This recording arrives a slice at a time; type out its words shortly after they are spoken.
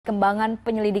Kembangan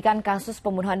penyelidikan kasus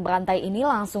pembunuhan berantai ini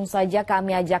langsung saja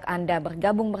kami ajak Anda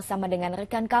bergabung bersama dengan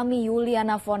rekan kami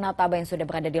Yuliana Fonataba yang sudah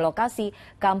berada di lokasi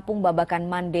Kampung Babakan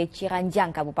Mande,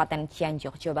 Ciranjang, Kabupaten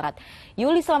Cianjur, Jawa Barat.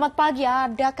 Yuli, selamat pagi.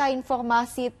 Adakah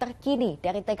informasi terkini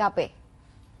dari TKP?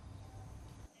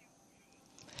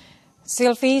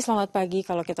 Silvi, selamat pagi.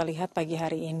 Kalau kita lihat pagi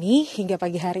hari ini, hingga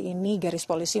pagi hari ini garis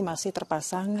polisi masih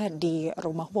terpasang di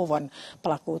rumah Wowon,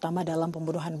 pelaku utama dalam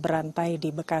pembunuhan berantai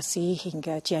di Bekasi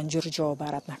hingga Cianjur, Jawa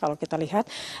Barat. Nah, kalau kita lihat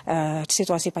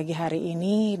situasi pagi hari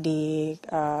ini di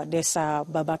desa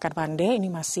Babakan Mande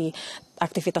ini masih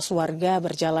aktivitas warga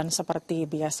berjalan seperti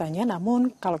biasanya.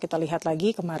 Namun kalau kita lihat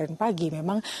lagi kemarin pagi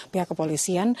memang pihak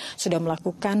kepolisian sudah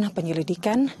melakukan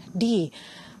penyelidikan di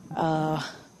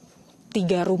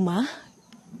 3 rumah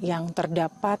yang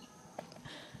terdapat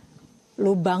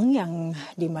lubang yang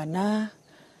dimana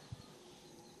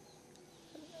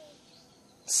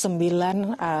 8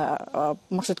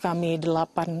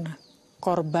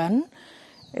 korban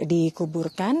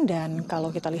dikuburkan. Dan kalau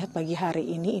kita lihat pagi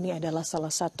hari ini adalah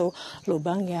salah satu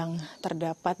lubang yang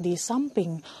terdapat di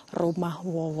samping rumah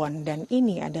Wowon, dan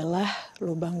ini adalah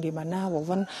lubang di mana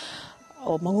Wowon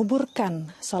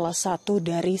menguburkan salah satu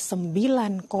dari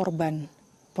 9 korban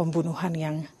pembunuhan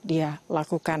yang dia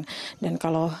lakukan. Dan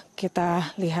kalau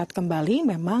kita lihat kembali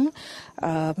memang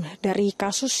dari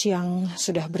kasus yang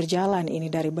sudah berjalan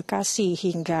ini dari Bekasi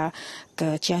hingga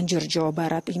ke Cianjur, Jawa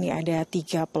Barat, ini ada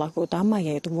 3 pelaku utama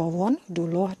yaitu Wowon,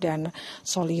 Duloh, dan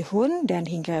Solihun. Dan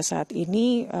hingga saat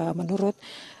ini menurut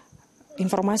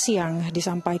informasi yang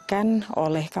disampaikan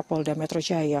oleh Kapolda Metro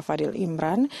Jaya Fadil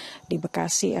Imran, di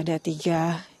Bekasi ada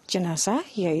 3 jenazah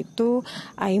yaitu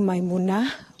Ai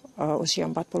Maimunah usia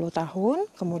 40 tahun,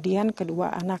 kemudian kedua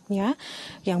anaknya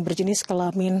yang berjenis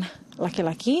kelamin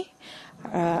laki-laki,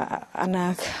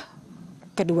 anak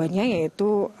keduanya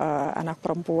yaitu anak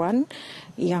perempuan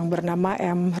yang bernama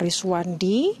M.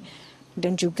 Rizwandi,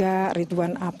 dan juga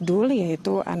Ridwan Abdul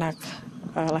yaitu anak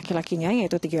laki-lakinya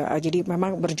yaitu 3. Jadi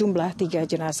memang berjumlah 3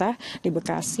 jenazah di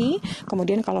Bekasi.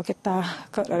 Kemudian kalau kita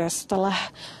setelah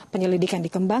penyelidikan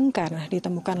dikembangkan,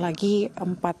 ditemukan lagi 4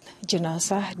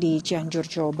 jenazah di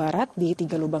Cianjur, Jawa Barat, di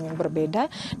 3 lubang yang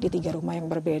berbeda, di 3 rumah yang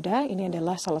berbeda. Ini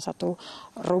adalah salah satu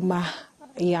rumah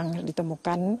yang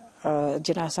ditemukan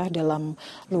jenazah dalam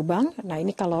lubang. Nah,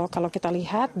 ini kalau kita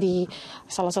lihat di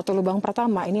salah satu lubang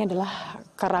pertama, ini adalah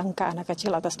kerangka anak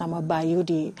kecil atas nama Bayu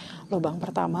di lubang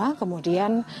pertama.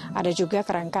 Kemudian ada juga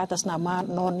kerangka atas nama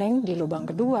Noneng di lubang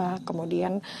kedua.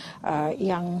 Kemudian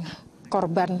yang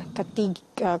korban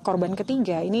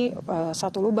ketiga ini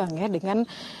satu lubang ya dengan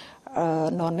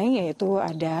Noneng, yaitu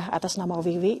ada atas nama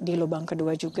Wiwi di lubang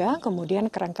kedua juga,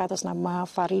 kemudian kerangka atas nama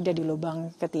Farida di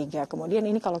lubang ketiga. Kemudian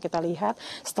ini kalau kita lihat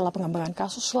setelah pengembangan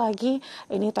kasus lagi,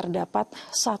 ini terdapat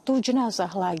 1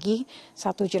 jenazah lagi,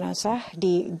 1 jenazah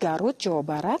di Garut, Jawa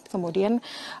Barat, kemudian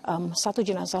 1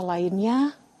 jenazah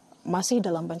lainnya masih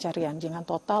dalam pencarian. Dengan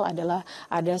total adalah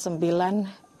ada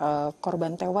 9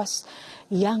 korban tewas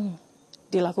yang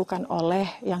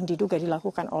diduga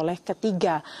dilakukan oleh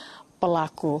ketiga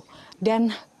pelaku. Dan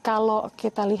kalau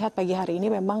kita lihat pagi hari ini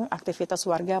memang aktivitas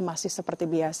warga masih seperti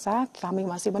biasa. Kami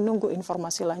masih menunggu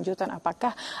informasi lanjutan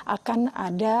apakah akan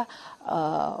ada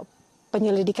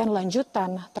penyelidikan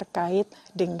lanjutan terkait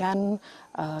dengan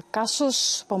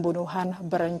kasus pembunuhan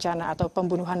berencana atau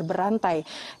pembunuhan berantai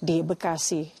di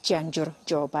Bekasi, Cianjur,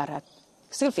 Jawa Barat.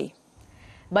 Silvi.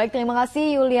 Baik, terima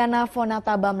kasih Yuliana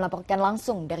Fonataba melaporkan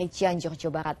langsung dari Cianjur,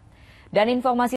 Jawa Barat. Dan informasi